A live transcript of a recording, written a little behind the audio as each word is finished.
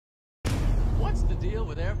What's the deal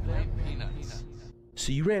with airplane peanuts?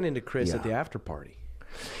 So you ran into Chris at the after party.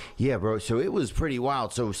 Yeah, bro. So it was pretty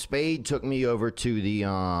wild. So Spade took me over to the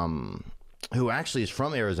who actually is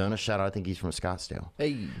from Arizona. Shout out, I think he's from Scottsdale.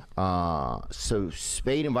 Hey. So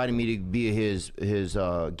Spade invited me to be his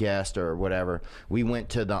guest or whatever. We went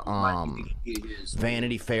to the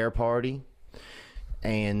Vanity Fair party.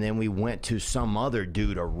 And then we went to some other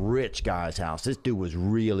dude, a rich guy's house. This dude was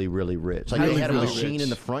really, really rich. Like, they had a machine in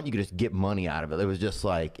the front. You could just get money out of it. It was just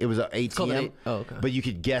like, it was an ATM. But you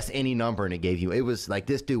could guess any number and it gave you. It was like,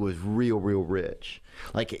 this dude was real, real rich.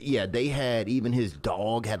 Like, yeah, they had, even his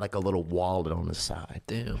dog had like a little wallet on the side.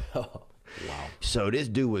 Damn. Oh, wow. So this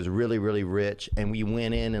dude was really, really rich. And we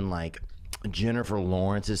went in and like, Jennifer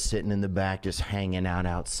Lawrence is sitting in the back just hanging out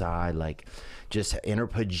outside, like just in her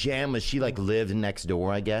pajamas. She like lived next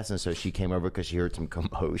door, I guess, and so she came over because she heard some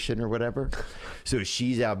commotion or whatever. So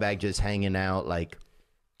she's out back just hanging out. Like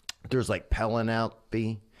there's like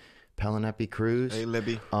Penelope Cruz. Hey,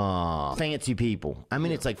 Libby. Fancy people. I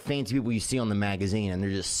mean, it's like fancy people you see on the magazine, and they're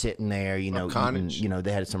just sitting there, you know, eating, you know,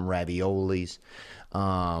 they had some raviolis.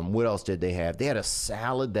 What else did they have? They had a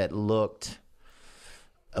salad that looked...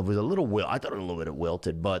 It was a little I thought it was a little bit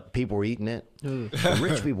wilted, but people were eating it.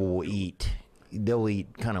 Rich people will eat. They'll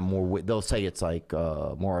eat kind of more. They'll say it's like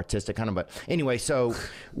more artistic kind of. But anyway, so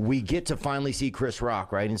we get to finally see Chris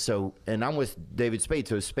Rock, right? And I'm with David Spade,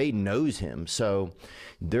 so Spade knows him. So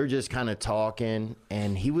they're just kind of talking,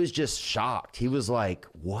 and he was just shocked. He was like,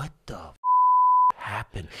 "What the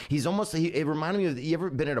happened?" He's almost. It reminded me of. You ever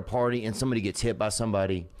been at a party and somebody gets hit by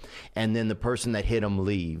somebody, and then the person that hit him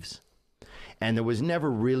leaves? And there was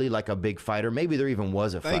never really like a big fight, or maybe there even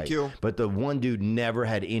was a fight. Thank you. But the one dude never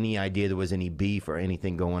had any idea there was any beef or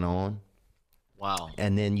anything going on. Wow.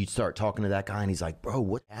 And then you start talking to that guy, and he's like, "Bro,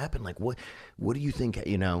 what happened? Like, what do you think?"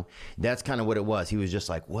 You know, that's kind of what it was. He was just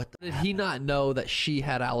like, "What?" Did he not know that she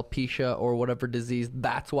had alopecia or whatever disease?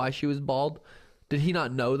 That's why she was bald. Did he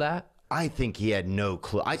not know that? I think he had no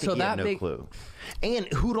clue. I think he had no clue. And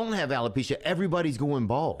who don't have alopecia? Everybody's going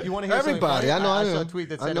bald. You want to hear everybody? Something I saw a tweet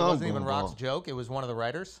that said it wasn't even Rock's bald. joke. It was one of the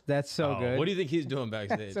writers. That's so good. What do you think he's doing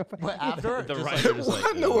backstage? But after The just writer just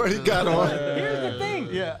I know where he got on. Here's the thing.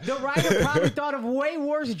 Yeah. The writer probably thought of way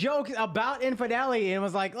worse jokes about infidelity and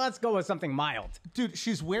was like, let's go with something mild. dude,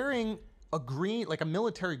 she's wearing a green, like a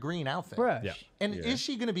military green outfit. Fresh. Yeah. And is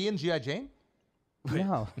she going to be in G.I. Jane?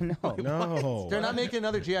 No. No. They're not making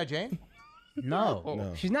another G.I. Jane?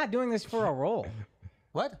 No. She's not doing this for a role.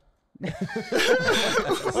 What? What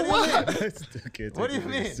do you mean? What do you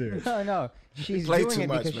mean? No. She's play doing too it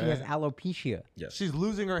much, because she man. has alopecia. Yes. She's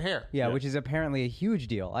losing her hair. Yeah, which is apparently a huge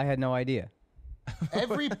deal. I had no idea.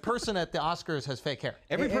 Every person at the Oscars has fake hair.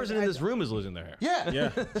 Every person in this room is losing their hair. Yeah.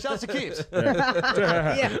 Shouts to Keeps.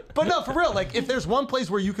 Yeah. But no, for real, like if there's one place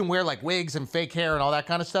where you can wear like wigs and fake hair and all that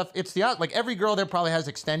kind of stuff, it's the like every girl there probably has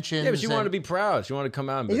extensions. Yeah, but she wanted to be proud. She wanted to come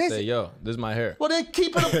out and say, "Yo, this is my hair." Well, then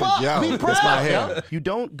keep it a buck. Yo, Be proud. that's my hair. yo. You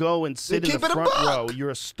don't go and sit in keep the it a front buck. row. You're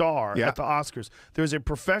a star Yeah. at the Oscars. There's a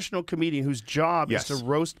professional comedian whose job Yes. is to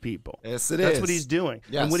roast people. Yes, it That's is. what he's doing.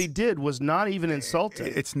 Yes. And what he did was not even insulting.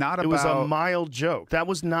 It's not It was a about- mild joke. That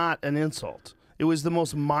was not an insult. It was the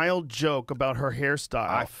most mild joke about her hairstyle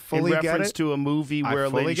I fully in get reference it. to a movie where a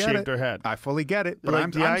lady shaved her head. I fully get it. But Like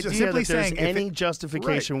I'm the I'm idea just simply that there's saying any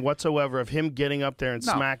justification whatsoever of him getting up there and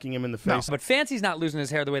No. smacking him in the face. But Fancy's not losing his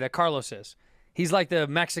hair the way that Carlos is. He's like the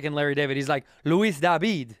Mexican Larry David. He's like Luis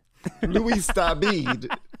David. Luis David.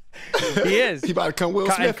 He is. He about to come Will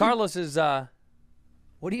And Smith. Carlos is, what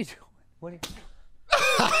are you doing? What are you...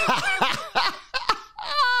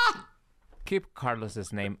 Keep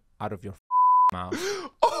Carlos's name out of your mouth.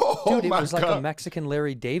 Oh, Dude, it my was like God. a Mexican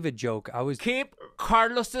Larry David joke. I was... Keep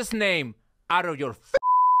Carlos's name out of your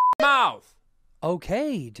mouth.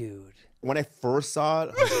 Okay, dude. When I first saw it,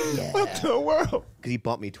 I was like, What the world? because he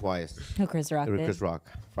bumped me twice. Oh, Chris Rock It was did. Chris Rock,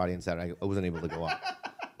 Friday and Saturday. I wasn't able to go up.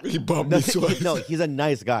 He bumped me twice. No, he's a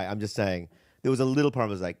nice guy. I'm just saying. There was a little part of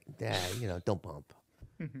me was like, Dad, don't bump.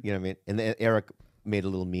 You know what I mean? And then Eric made a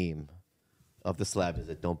little meme of the slab is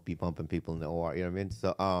that don't be bumping people in the OR. You know what I mean?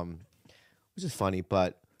 So, which is funny,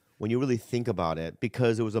 but when you really think about it,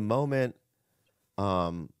 because there was a moment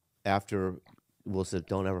after Will said,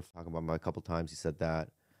 "Don't ever talk about me." A couple times he said that,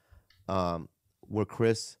 where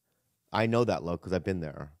Chris, I know that look because I've been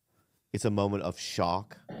there. It's a moment of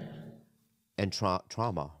shock and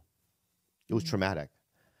trauma. It was traumatic.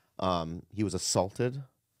 He was assaulted.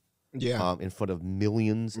 Yeah. In front of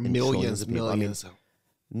millions and Millions, trillions of people. millions. I mean,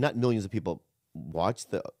 not millions of people watched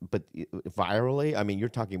but virally. I mean, you're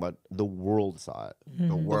talking about the world saw it.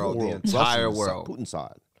 The world, the Russians entire saw it. world. Putin saw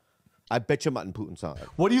it. I bet you Martin Putin saw it.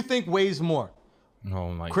 What do you think weighs more? Oh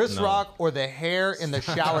my! Chris Rock or the hair in the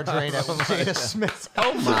shower drain at Jada Smith's house?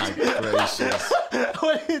 Oh my gracious!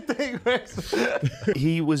 What do you think, Rex?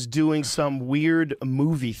 He was doing some weird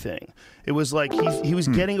movie thing. It was like he was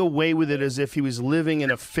getting away with it as if he was living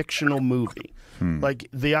in a fictional movie. Like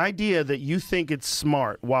the idea that you think it's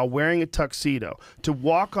smart while wearing a tuxedo to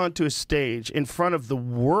walk onto a stage in front of the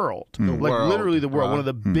world, literally the world, one of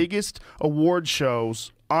the biggest award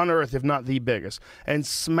shows on earth, if not the biggest, and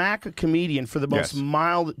smack a comedian for the most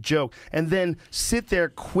mild joke, and then sit there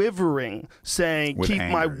quivering, saying, With keep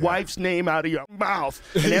my anger, wife's name out of your mouth.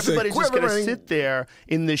 And everybody's just going to sit there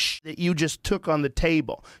in the that you just took on the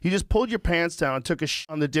table. You just pulled your pants down and took a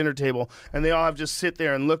on the dinner table, and they all have just sit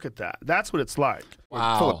there and look at that. That's what it's like.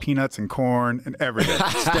 Wow. Full of peanuts and corn and everything.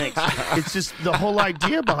 Stinks. It's just the whole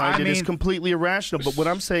idea behind it is completely irrational. But what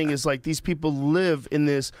I'm saying is like these people live in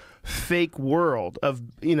this fake world of,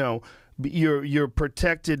 you know, you're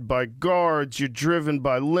protected by guards, you're driven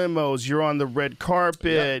by limos, you're on the red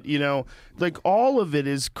carpet, you know, like all of it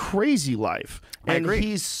is crazy life. And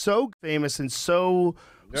he's so famous and so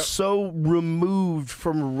removed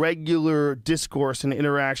from regular discourse and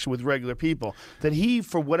interaction with regular people that he,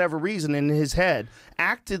 for whatever reason in his head,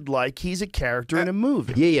 acted like he's a character in a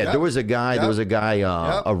movie. Yeah. There was a guy,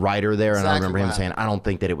 a writer there, and I remember him saying, I don't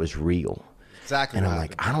think that it was real. Exactly. And I'm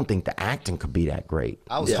like, I don't think the acting could be that great.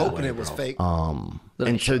 I was hoping it was fake.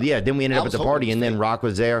 And so, then we ended up at the party, and then Rock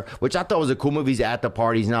was there, which I thought was a cool movie. He's at the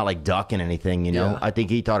party. He's not, like, ducking anything, you know? I think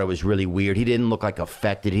he thought it was really weird. He didn't look, like,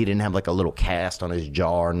 affected. He didn't have, like, a little cast on his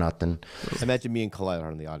jaw or nothing. Imagine me and Kalila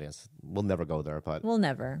are in the audience. We'll never go there, but... We'll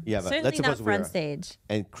never. Yeah, but certainly let's not suppose front stage.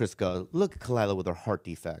 And Chris goes, look at Kalila with her heart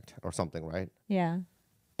defect or something, right? Yeah.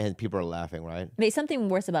 And people are laughing, right? Maybe something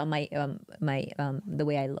worse about my the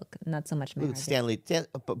way I look, not so much my Look at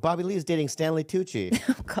Bobby Lee is dating Stanley Tucci.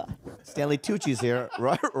 Oh God. Stanley Tucci's here,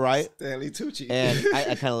 right? Stanley Tucci. And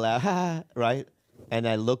I kind of laugh, right? And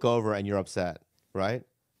I look over and you're upset, right?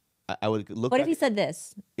 I would look. What if he said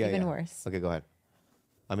this? Yeah, Even worse. Okay, go ahead.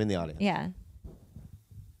 I'm in the audience. Yeah.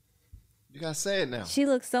 You gotta say it now. She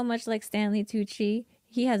looks so much like Stanley Tucci.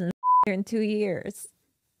 He hasn't her in 2 years.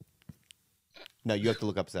 No, you have to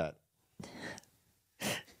look upset.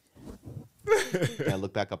 And I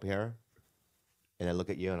look back up here, and I look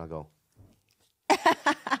at you, and I go,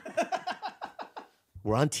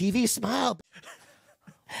 "We're on TV. Smile.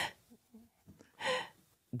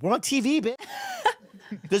 We're on TV, bitch.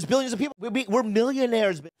 There's billions of people. We're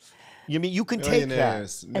millionaires, bitch. You mean you can take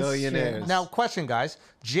that? Millionaires. Now, question, guys.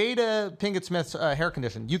 Jada Pinkett Smith's hair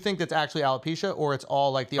condition. You think that's actually alopecia, or it's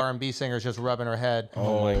all like the R&B singers just rubbing her head?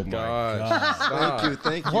 Oh my gosh!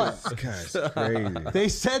 Thank you. What? This guy's crazy. They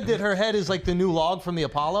said that her head is like the new log from the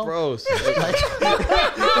Apollo. Gross. What,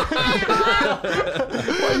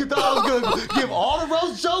 you thought I was gonna give all the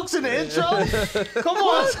roast jokes in the intro? Come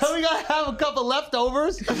on, so we gotta have a couple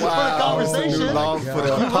leftovers for the conversation. You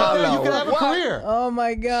can have a career. Oh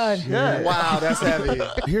my God. Yeah. Wow, that's heavy.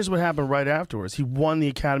 Here's what happened right afterwards. He won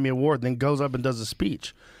the Academy Award, then goes up and does a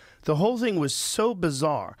speech. The whole thing was so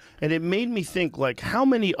bizarre, and it made me think, like, how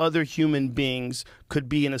many other human beings could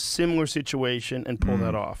be in a similar situation and pull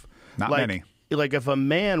that off? Not like, many. Like, if a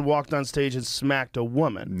man walked on stage and smacked a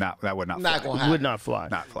woman. No, that would not Not fly. gonna It happen. would not fly.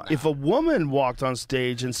 Not fly. If a woman walked on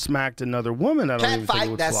stage and smacked another woman, I don't Cat even think fight,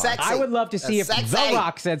 it would that's fly. sexy. I would love to see if That's The sexy.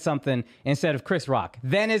 Rock said something instead of Chris Rock.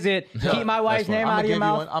 Then is it keep my wife's name out of your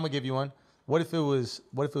mouth? I'm gonna give you one. What if it was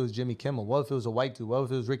Jimmy Kimmel? What if it was a white dude? What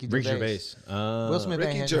if it was Ricky Gervais? Will Smith ain't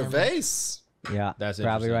Ricky hitting him. Gervais? Yeah, That's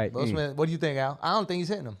probably interesting. right. Will Smith, what do you think, Al? I don't think he's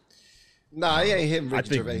hitting him. Nah, he ain't hitting I Ricky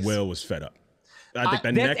think Gervais. Will was fed up. I think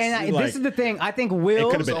the next, this is the thing. I think Will.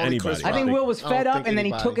 it could have been anybody. I think Will was fed up, and then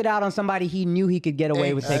he took it out on somebody he knew he could get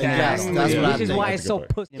away with taking it out on. That's what I Which is think. why it's so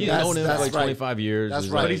pussy. He's known him for like 25 years. That's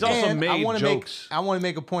It's right. like- But he's also And made I wanna jokes. I want to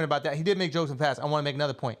make a point about that. He did make jokes in the past. I want to make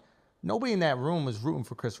another point. Nobody in that room was rooting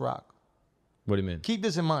for Chris Rock. What do you mean? Keep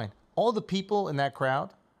this in mind. All the people in that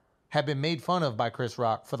crowd have been made fun of by Chris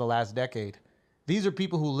Rock for the last decade. These are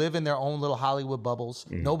people who live in their own little Hollywood bubbles.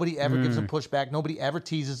 Nobody ever gives them pushback. Nobody ever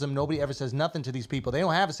teases them. Nobody ever says nothing to these people. They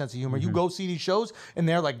don't have a sense of humor. You go see these shows, and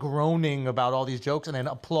they're like groaning about all these jokes and then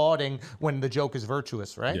applauding when the joke is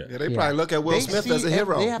virtuous, right? Yeah, they probably look at Will Smith as a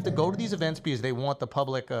hero. They have to go to these events because they want the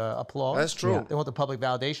public applause. That's true. Yeah. They want the public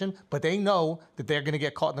validation, but they know that they're going to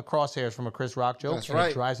get caught in the crosshairs from a Chris Rock joke, That's and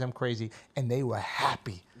right. it drives them crazy. And they were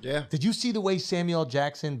happy. Yeah. Did you see the way Samuel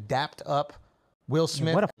Jackson dapped up Will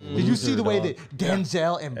Smith. what a Did you see the way dog. that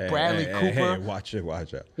Denzel and Bradley Cooper? Hey, watch it,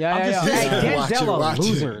 watch it. Yeah, I'm just saying. Hey, Watch Denzel it, watch a it.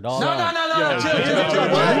 loser, dog. No. I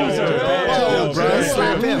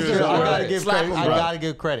gotta give credit. I gotta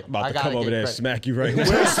give credit. About I to gotta come over give there and credit. smack you right now.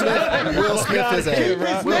 Will Smith is a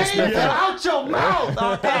Will Smith. Out your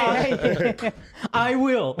mouth. Hey, I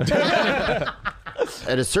will.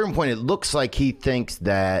 At a certain point, it looks like he thinks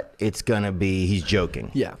that it's gonna be. He's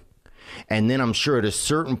joking. Yeah. And then I'm sure at a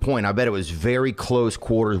certain point, I bet it was very close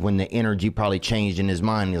quarters when the energy probably changed in his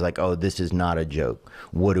mind. He's like, "Oh, this is not a joke.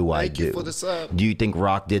 What do I Thank do?" you for the sub. Do you think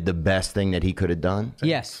Rock did the best thing that he could have done?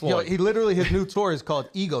 Yes. Yo, he literally, his new tour is called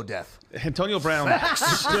Ego Death. Antonio Brown.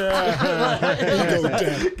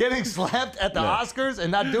 Getting slapped at the Oscars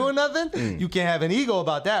and not doing nothing, you can't have an ego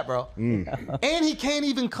about that, bro. And he can't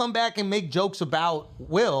even come back and make jokes about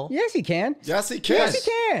Will. Yes, he can. Yes, he can. Yes,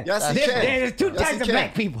 he can. Yes, he can. There's two Yes, types he of can.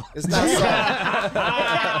 black people. It's not soft.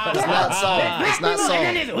 It's not soft. It's not And then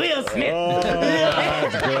soft. there's Will Smith.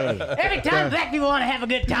 Every time black people want to have a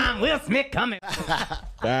good time, Will Smith coming.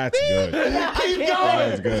 That's good. Keep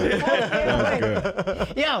That's good. That's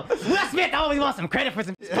good. Yo, Will Smith always wants some credit for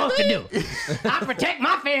something he's supposed to do. I protect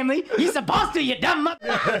my family. You supposed to, you dumb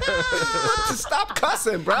mother. Stop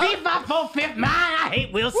cussing, bro. Beat my 4/5 mine. I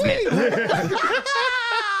hate Will Smith.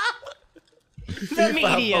 The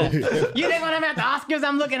media. You think when I'm at the Oscars,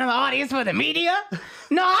 I'm looking at the audience for the media?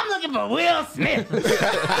 No, I'm looking for Will Smith.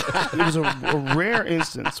 It was a rare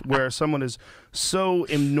instance where someone is so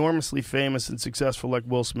enormously famous and successful like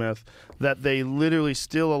Will Smith that they literally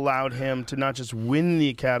still allowed him to not just win the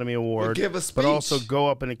Academy Award, give a but speech. also go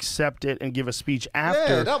up and accept it and give a speech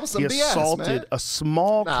after that was some he BS, assaulted man. a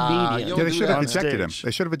small comedian. Yeah, they should have on ejected him. stage.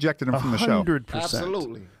 They should have ejected him from the show. 100%.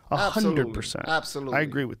 Absolutely. 100%. Absolutely. I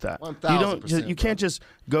agree with that. 1000%, You can't just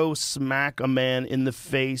go smack a man in the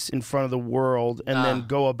face in front of the world and then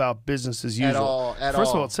go about business as usual.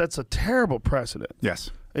 First of all, it sets a terrible precedent. Yes.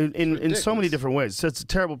 In so many different ways. It sets a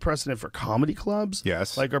terrible precedent for comedy clubs.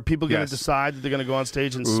 Yes. Like, are people going to decide that they're going to go on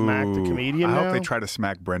stage and smack the comedian I now? hope they try to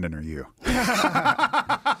smack Brendan or you. Well,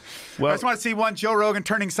 I just want to see one Joe Rogan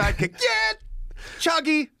turning sidekick. Yeah,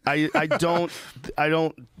 Chuggy. I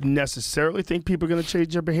don't necessarily think people are going to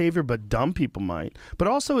change their behavior, but dumb people might. But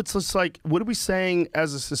also, it's just like, what are we saying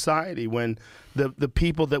as a society when the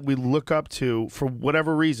people that we look up to, for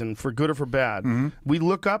whatever reason, for good or for bad, we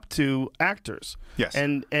look up to actors. Yes.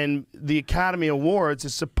 And the Academy Awards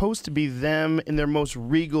is supposed to be them in their most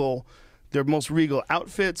regal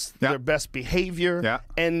outfits, their best behavior,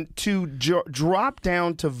 and to drop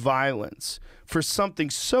down to violence for something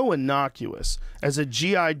so innocuous as a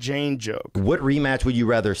G.I. Jane joke. What rematch would you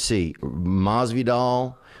rather see?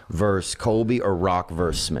 Masvidal versus Colby or Rock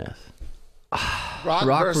versus Smith? Rock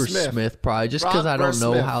versus Smith, probably, just because I don't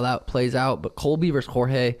know how that plays out. But Colby versus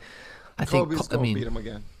Jorge, I think. Colby's gonna beat him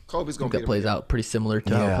again. Colby's gonna beat him that plays again. out pretty similar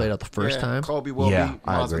to how it played out the first time. Colby will beat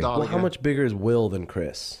I agree. Masvidal Well, how much bigger is Will than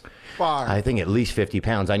Chris? Far. I think at least 50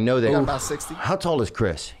 pounds. I know that. Got about 60. How tall is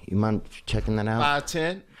Chris? You mind checking that out?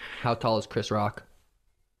 5'10". How tall is Chris Rock?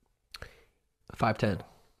 5'10".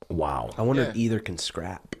 Wow. I wonder if either can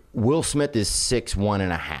scrap. Will Smith is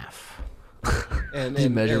 6'1.5". And Did you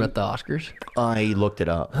measure him at the Oscars? I looked it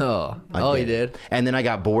up. You did? And then I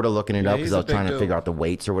got bored of looking it up because he's I a was trying big to figure dude. out the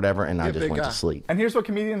weights or whatever, and I He's a just big went guy. to sleep. And here's what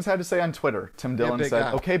comedians had to say on Twitter. Tim Dillon big said,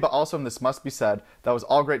 guy. okay, but also, and this must be said, that was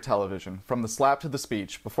all great television. From the slap to the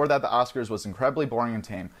speech. Before that, the Oscars was incredibly boring and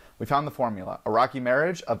tame. We found the formula. A rocky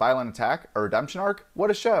marriage, a violent attack, a redemption arc. What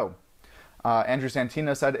a show. Andrew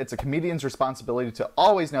Santino said, it's a comedian's responsibility to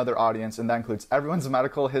always know their audience, and that includes everyone's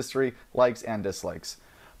medical history, likes, and dislikes.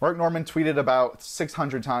 Mark Norman tweeted about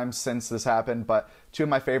 600 times since this happened, but two of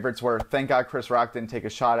my favorites were, thank God Chris Rock didn't take a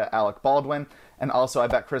shot at Alec Baldwin, and also I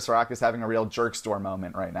bet Chris Rock is having a real jerk store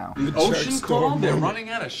moment right now. Ocean called? They're running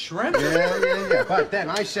out of shrimp? Yeah. But then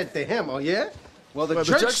I said to him, oh yeah? Well, the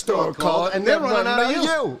church store called and they're running out of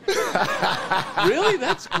you. Really?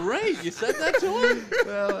 That's great. You said that to him?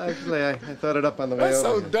 Well, actually, I thought it up on the way That's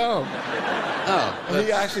over. so dumb. Oh.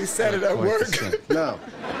 He actually said it at work. No,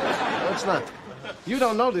 it's not. You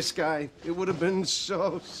don't know this guy. It would have been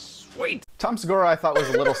so sweet. Tom Segura I thought was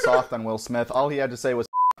a little soft on Will Smith. All he had to say was,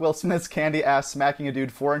 Will Smith's candy ass smacking a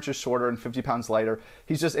dude 4 inches shorter and 50 pounds lighter.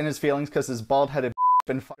 He's just in his feelings because his bald-headed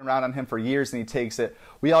been fucking around on him for years and he takes it.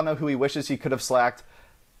 We all know who he wishes he could have slapped.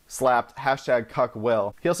 Hashtag cuck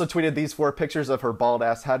Will. He also tweeted these 4 pictures of her bald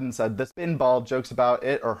ass head and said, this bin bald jokes about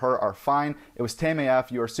it or her are fine. It was tame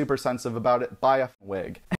AF. You are super sensitive about it. Buy a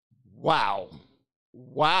wig. Wow.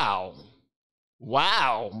 Wow.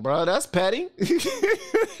 Wow, bro. That's petty.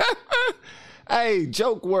 Hey,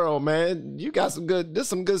 Joke World, man. You got some good, there's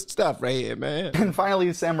some good stuff right here, man. And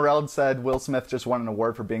finally, Sam Morrell said Will Smith just won an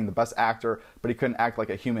award for being the best actor, but he couldn't act like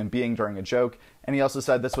a human being during a joke. And he also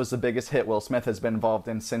said this was the biggest hit Will Smith has been involved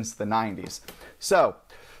in since the 90s. So,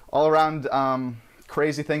 all around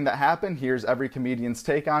crazy thing that happened. Here's every comedian's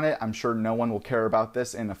take on it. I'm sure no one will care about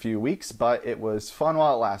this in a few weeks, but it was fun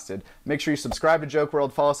while it lasted. Make sure you subscribe to Joke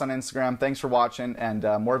World, follow us on Instagram. Thanks for watching, and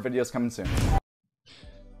more videos coming soon.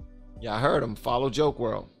 Yeah, I heard him. Follow Joke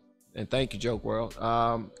World. And thank you, Joke World.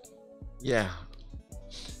 Yeah.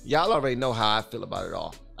 Y'all already know how I feel about it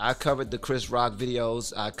all. I covered the Chris Rock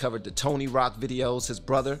videos. I covered the Tony Rock videos, his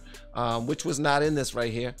brother, which was not in this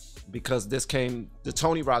right here because the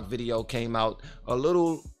Tony Rock video came out a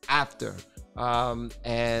little after.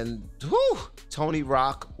 And whew, Tony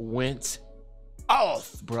Rock went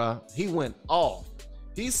off, bruh. He went off.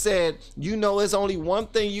 He said, you know, there's only one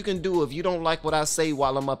thing you can do if you don't like what I say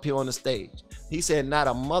while I'm up here on the stage. He said, not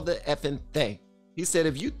a mother effing thing. He said,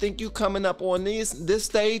 if you think you coming up on this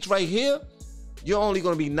stage right here, you're only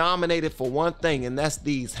going to be nominated for one thing, and that's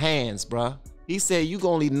these hands, bruh. He said, you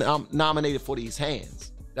only nominated for these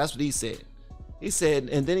hands. That's what he said. He said,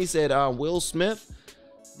 and then he said, Will Smith,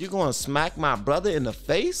 you're going to smack my brother in the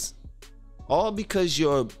face? All because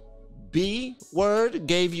your B word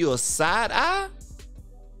gave you a side eye?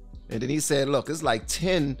 And then he said, look, it's like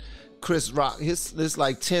 10 Chris Rock, there's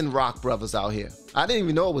like 10 Rock brothers out here. I didn't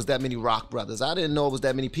even know it was that many Rock brothers. I didn't know it was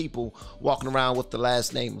that many people walking around with the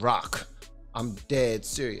last name Rock. I'm dead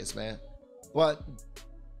serious, man. But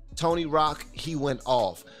Tony Rock, he went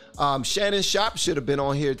off. Shannon Sharp should have been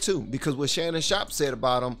on here too, because what Shannon Sharp said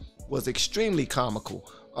about him was extremely comical.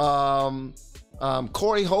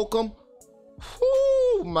 Corey Holcomb,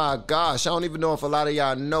 whoo, my gosh, I don't even know if a lot of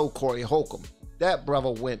y'all know Corey Holcomb. That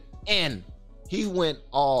brother went in. He went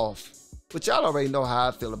off. But y'all already know how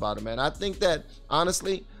I feel about it, man. I think that,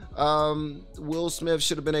 honestly, Will Smith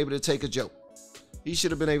should have been able to take a joke. He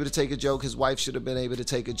should have been able to take a joke. His wife should have been able to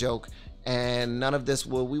take a joke. And none of this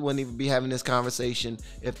we wouldn't even be having this conversation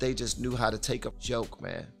if they just knew how to take a joke,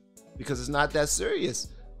 man. Because it's not that serious.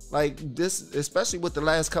 Like this, especially with the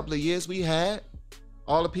last couple of years we had,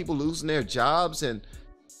 all the people losing their jobs and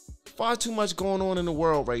far too much going on in the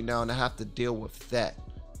world right now, and to have to deal with that.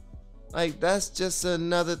 Like, that's just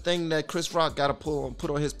another thing that Chris Rock got to put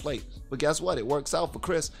on his plate. But guess what? It works out for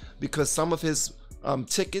Chris, because some of his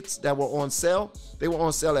tickets that were on sale, they were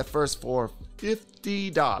on sale at first for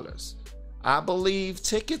 $50. I believe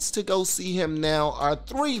tickets to go see him now are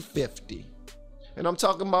 $350. And I'm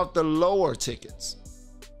talking about the lower tickets.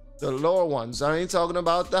 The lower ones. I ain't talking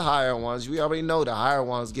about the higher ones. We already know the higher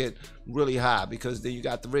ones get really high, because then you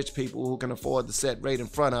got the rich people who can afford to sit right in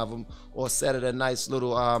front of them, or set at a nice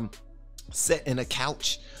little set in a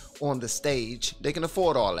couch on the stage. They can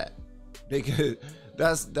afford all that. They can.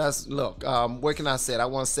 That's look. Where can I sit? I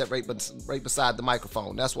want to sit right beside the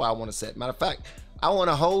microphone. That's where I want to sit. Matter of fact, I want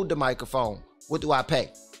to hold the microphone. What do I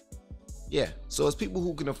pay? Yeah. So it's people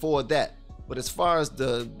who can afford that. But as far as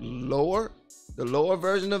the lower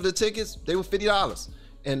version of the tickets, they were $50,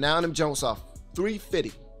 and now them Jones off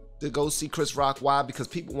 $350 to go see Chris Rock. Why? Because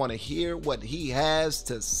people want to hear what he has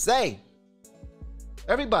to say.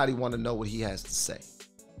 Everybody want to know what he has to say.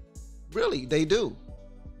 Really, they do.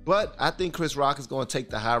 But I think Chris Rock is going to take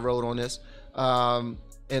the high road on this, and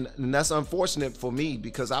that's unfortunate for me,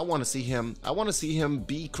 because I want to see him. I want to see him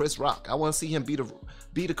be Chris Rock. I want to see him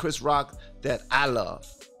be the Chris Rock that I love,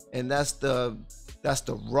 and that's the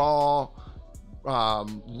raw,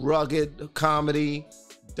 rugged comedy.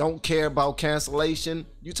 Don't care about cancellation.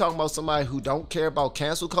 You talking about somebody who don't care about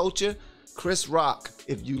cancel culture? Chris Rock,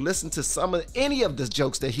 if you listen to any of the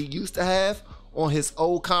jokes that he used to have on his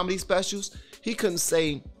old comedy specials, he couldn't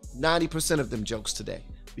say 90% of them jokes today,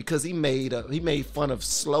 because he made fun of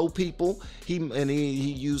slow people. He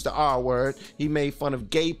used the R word. He made fun of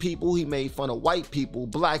gay people. He made fun of white people,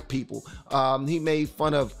 black people. He made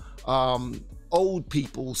fun of old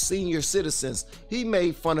people, senior citizens. He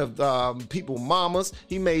made fun of people, mamas.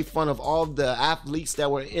 He made fun of all the athletes that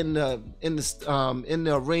were in the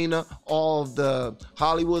arena, all of the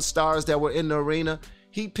Hollywood stars that were in the arena.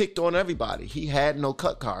 He picked on everybody. He had no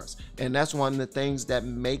cut cards, and that's one of the things that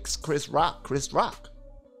makes Chris Rock.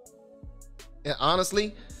 And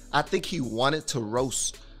honestly, I think he wanted to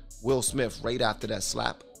roast Will Smith right after that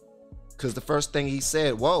slap, because the first thing he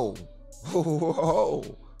said, whoa,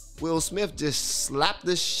 Will Smith just slapped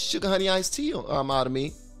this sugar honey iced tea out of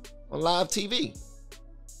me on live TV.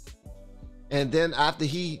 And then after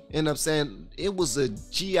he ended up saying it was a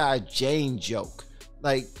G.I. Jane joke,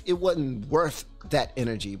 like it wasn't worth that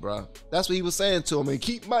energy, bro. That's what he was saying to him. And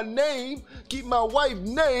keep my wife's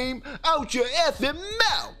name out your effing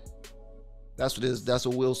mouth. That's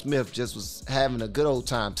what Will Smith just was having a good old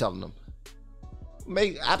time telling him.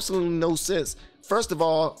 Make absolutely no sense. First of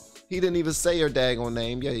all, he didn't even say her daggone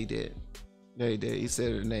name. Yeah, he did. He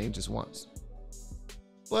said her name just once.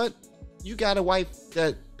 But you got a wife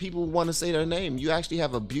that people want to say their name. You actually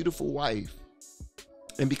have a beautiful wife.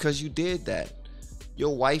 And because you did that,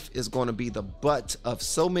 your wife is going to be the butt of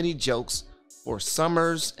so many jokes for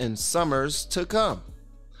summers and summers to come.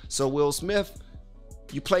 So Will Smith,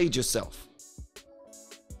 you played yourself.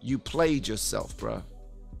 You played yourself, bruh.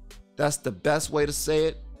 That's the best way to say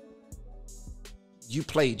it. You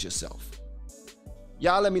played yourself.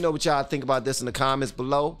 Y'all let me know what y'all think about this in the comments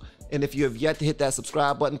below. And if you have yet to hit that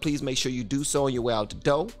subscribe button, please make sure you do so on your way out the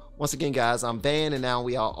door. Once again, guys, I'm Van, and now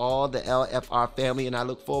we are all the LFR family, and I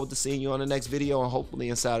look forward to seeing you on the next video and hopefully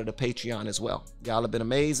inside of the Patreon as well. Y'all have been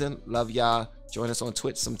amazing. Love y'all. Join us on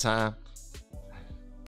Twitch sometime.